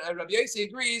maidalo, and Rabbi Yossi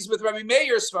agrees with Rabbi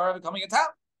Meir's svara becoming a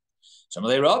tam. So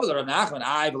Malay Rav Nachman,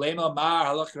 I blame Amar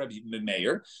halach Rabbi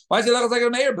Meir. Why is it halach like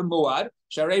Rabbi Meir b'muad?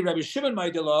 Sharei Rabbi Shimon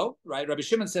maidalo. Right, Rabbi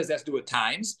Shimon says that's to do with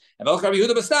times, and halach Rabbi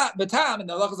Yehuda b'tam, and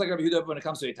the halach is like Rabbi Yehuda when it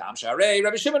comes to a tam. Sharei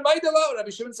Rabbi Shimon maidalo. Rabbi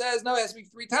Shimon says no, it has to be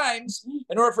 3 times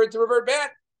in order for it to revert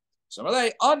back. So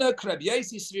Malay Anak Rabbi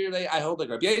Yossi svirle. I hold like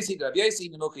Rabbi Yossi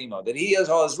nimukimo, that he has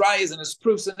all his rayas and his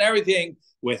proofs and everything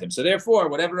with him. So therefore,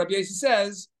 whatever Rabbi Yossi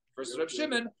says versus Rabbi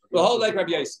Shimon will hold like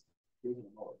Rabbi Yossi.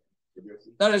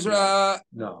 No, there's a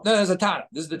Tana.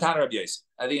 This is the Tana Rabbi Yossi.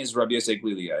 I think it's Rabbi Yossi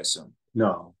Glili, I assume.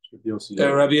 No, Rabbi Yossi.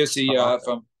 Rabbi Yossi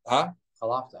from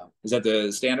Halafta. Is that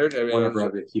the standard? One of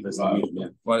Rabbi Akiva's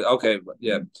medium. Well, okay,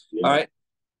 yeah. All right.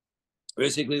 Rabbi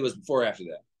Yossi Glili was before or after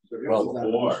that?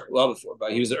 Well before,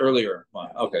 but he was the earlier one.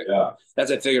 Okay, yeah.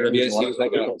 That's I figured. Rabbi Yossi was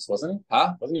like wasn't he?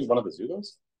 Huh? Wasn't he one of the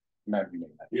Zudos?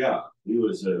 Yeah, he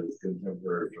was a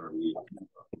contemporary for me.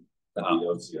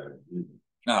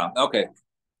 Okay.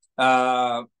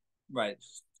 Right.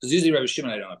 Because usually Rabbi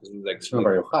Shimon, I don't know, because it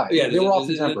was like yeah, they were all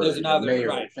contemporary. There's another Meir,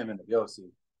 right. Shimon, Rabbi Yossi.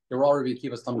 They were all Rabbi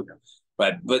Akiva's Talmudim.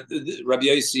 Right, but Rabbi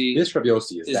Yossi. This Rabbi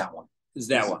Yossi is that one. Is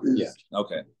that one? Yeah.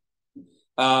 Okay.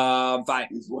 Fine.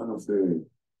 He's one of the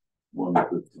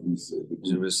 3 said.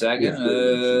 Give a second.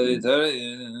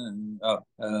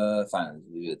 Fine.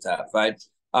 It's top 5.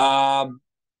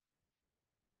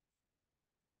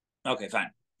 Okay,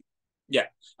 fine. Yeah.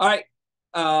 All right.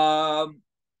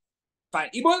 Fine.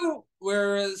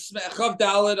 Where Chav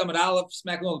Daled Amad Aleph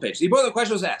smack on the page. The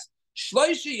question was asked: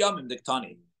 Shloishi Yamim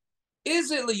Diktani.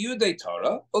 Is it liyudei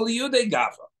Torah or liyudei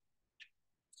Gavra?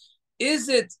 Is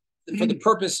it for the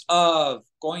purpose of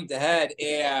going ahead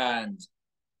and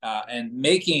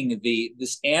making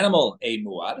this animal a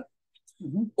muad,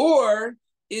 or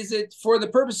is it for the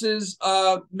purposes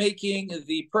of making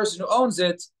the person who owns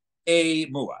it a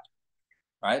muad?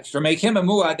 Right, to make him a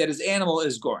muad that his animal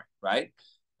is goring. Right.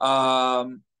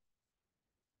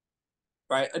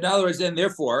 Right. In other words, then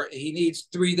therefore he needs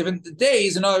 3 different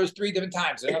days. In other words, 3 different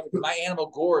times. My animal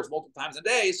gores multiple times a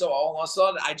day, so all of a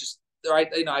sudden I just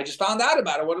found out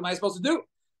about it. What am I supposed to do?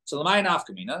 So l'may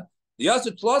nafkamina the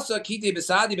yasut plosa kiti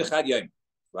besadi bechad yom.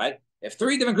 Right. If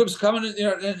 3 different groups come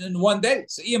in one day,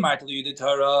 so the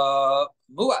Torah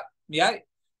muad. Yeah.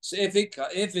 So if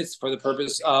it's for the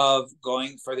purpose of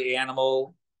going for the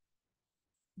animal,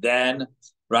 then.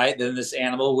 Right, then this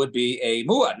animal would be a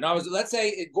muad. Now, let's say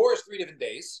it gores 3 different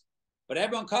days, but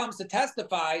everyone comes to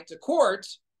testify to court,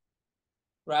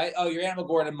 right? Oh, your animal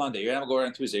gored on Monday, your animal gored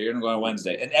on Tuesday, your animal gored on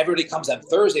Wednesday, and everybody comes on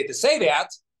Thursday to say that.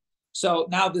 So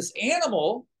now this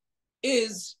animal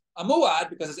is a muad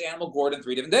because this animal gored in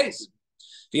 3 different days.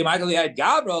 Right,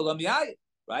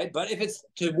 but if it's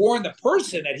to warn the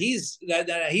person that he's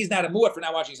not a muad for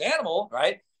not watching his animal,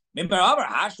 right?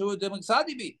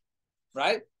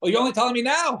 Right? Well, you're only telling me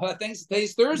now. Thanks.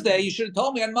 Today's Thursday. You should have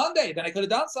told me on Monday. Then I could have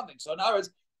done something. So in other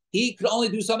words, he could only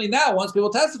do something now once people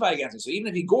testify against him. So even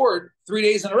if he gored 3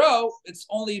 days in a row, it's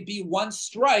only be 1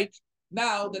 strike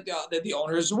now that the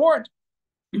owner is warned.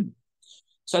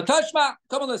 So Tashma,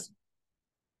 come and listen.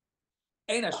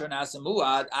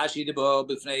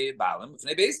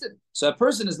 So a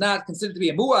person is not considered to be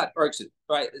a muad, or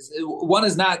right? One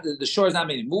is not, the shore is not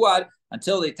made muad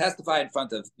until they testify in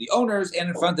front of the owners and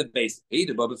in front of Beis Din.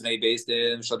 If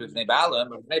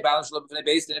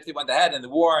they went ahead and the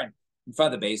warn in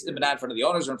front of the Beis Din, but not in front of the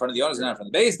owners, or in front of the owners and not in front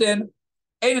of the Beis Din,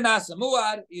 he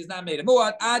is not made a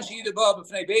muad until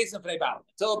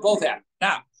both happen.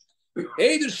 Now,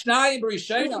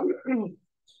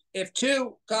 if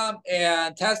 2 come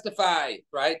and testify,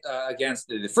 right, against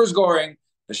the first goring,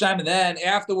 and then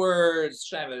afterwards,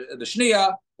 the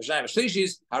shnia,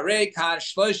 hare kan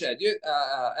shloisha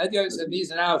edyos, and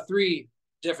these are now 3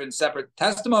 different separate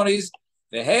testimonies.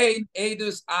 Vehein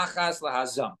edus achas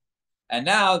lahazam, and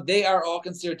now they are all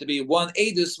considered to be one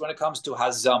edus when it comes to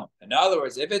hazam. In other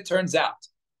words, if it turns out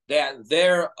that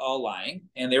they're all lying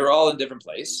and they were all in different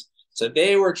place, so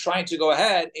they were trying to go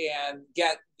ahead and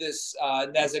get this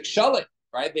nezek shalit,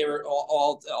 right? They were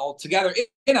all together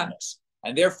in on this.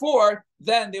 And therefore,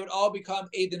 then they would all become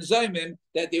Eidin Zoymim,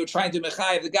 that they were trying to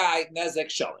mechayev the guy nezek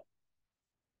shalit.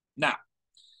 Now,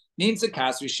 if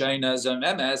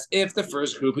the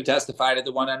first group who testified at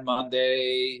the one on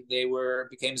Monday, they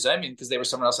became Zoymim because they were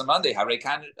someone else on Monday, right?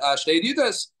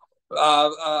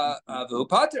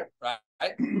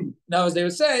 Now, as they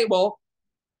would say, well,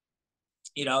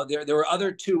 there were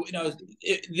other 2,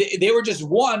 they were just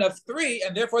one of 3,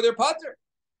 and therefore they're pater.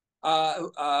 In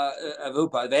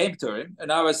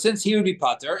other words, since he would be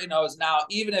pater, now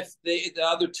even if the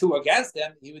other 2 against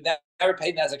him, he would never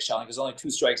pay nezek shalim because only 2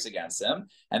 strikes against him,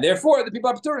 and therefore the people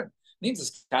are paterim.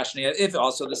 Means if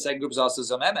also the second group is also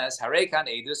zomemes, harekan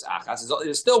edus achas,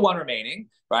 there's still 1 remaining,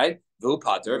 right? Vu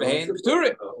pater vehein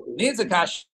paterim. Means the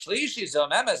kash shlishi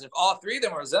zomemes. If all 3 of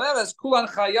them are zomemes, kulan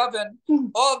chayavin,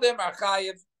 all of them are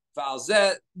chayiv.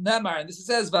 Valzeh nemar, and this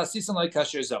says vasisan loy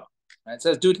kasher zom. Right? It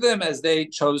says do to them as they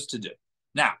chose to do.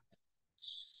 Now,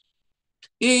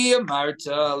 if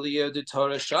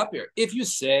you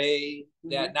say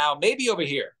that now, maybe over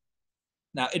here,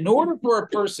 now in order for a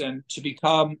person to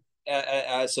become,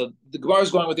 so the Gemara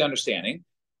is going with the understanding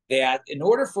that in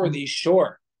order for the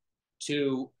shore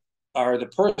or the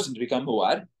person to become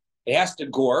muad, it has to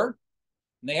gore,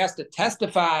 and they has to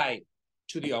testify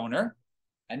to the owner,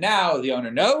 and now the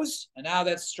owner knows, and now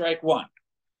that's strike 1.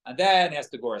 And then it has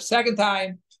to gore a second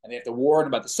time, and they have to warn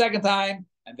about the second time,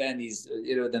 and then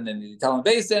then they tell him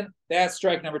Beis Din, that's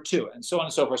strike number 2, and so on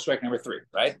and so forth, strike number 3,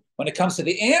 right? When it comes to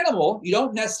the animal, you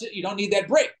don't need that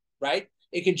break, right?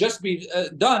 It can just be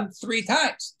done 3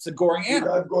 times. It's a goring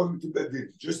animal. Without going to bed,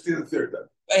 just in the 3rd time.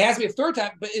 It has to be a 3rd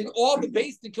time, but all the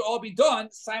Beis Din can all be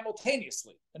done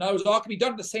simultaneously. In other words, it all can be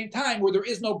done at the same time, where there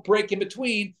is no break in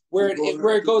between, where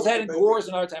it goes ahead and gores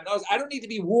another time. In other words, I don't need to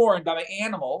be warned by my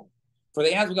animal for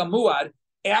the animal to become muad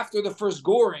after the first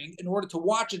goring in order to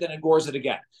watch it, then it gores it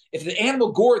again. If the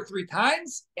animal gored 3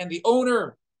 times and the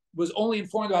owner was only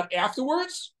informed about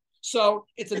afterwards, so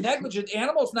it's a negligent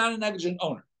animal, it's not a negligent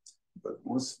owner. But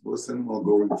most animals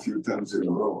go a few times in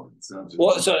a row. It's not just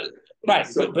Right,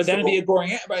 but then it'd be a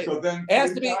goring animal. Right. So then it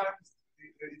has to be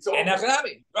it's over.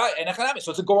 Right,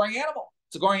 so it's a goring animal.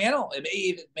 It's a goring animal.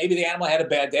 Maybe the animal had a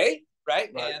bad day,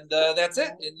 right? And that's it.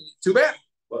 And too bad.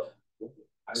 But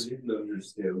I didn't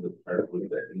understand the part with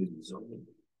that in zoning.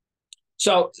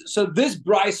 So this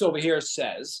Bryce over here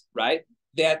says, right,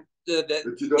 that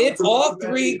if all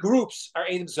three groups are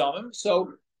Eidim Zomim,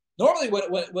 so normally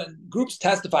when groups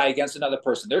testify against another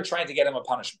person, they're trying to get him a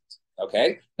punishment.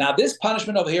 Okay. Now this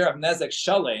punishment over here of Nezek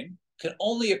Shaling can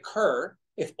only occur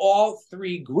if all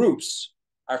three groups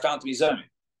are found to be Zomim,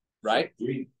 right?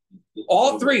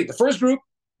 All three. The first group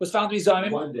was found to be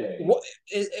Zomim. One day.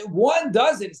 One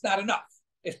does it, it's not enough.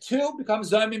 If two become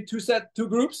Zomim, two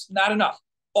groups, not enough.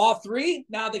 All three,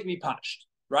 now they can be punished,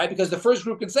 right? Because the first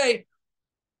group can say,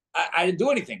 I didn't do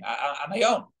anything. I'm my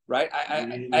own, right?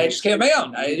 I just came on my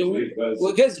own.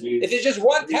 Because if it's just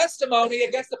one testimony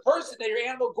against the person that your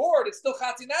animal gored, it's still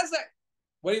Chatzi Nezek.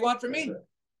 What do you want from me?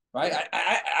 Right?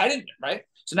 I didn't, right?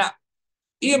 So now,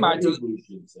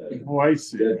 I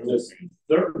see. The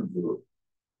third group.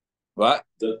 What?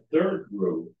 The third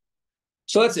group.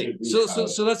 So let's see. So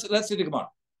let's see the Gemara.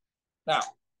 Now,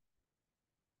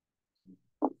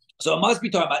 so it must be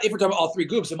talking about, if we're talking about all three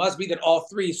groups, it must be that all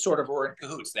three sort of were in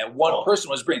cahoots, that one person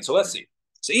was bringing. So let's see.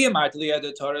 So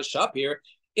the Torah shop here.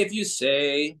 If you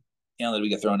say, did we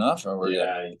get thrown off? Or all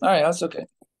right, that's okay.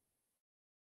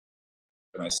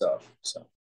 Myself. So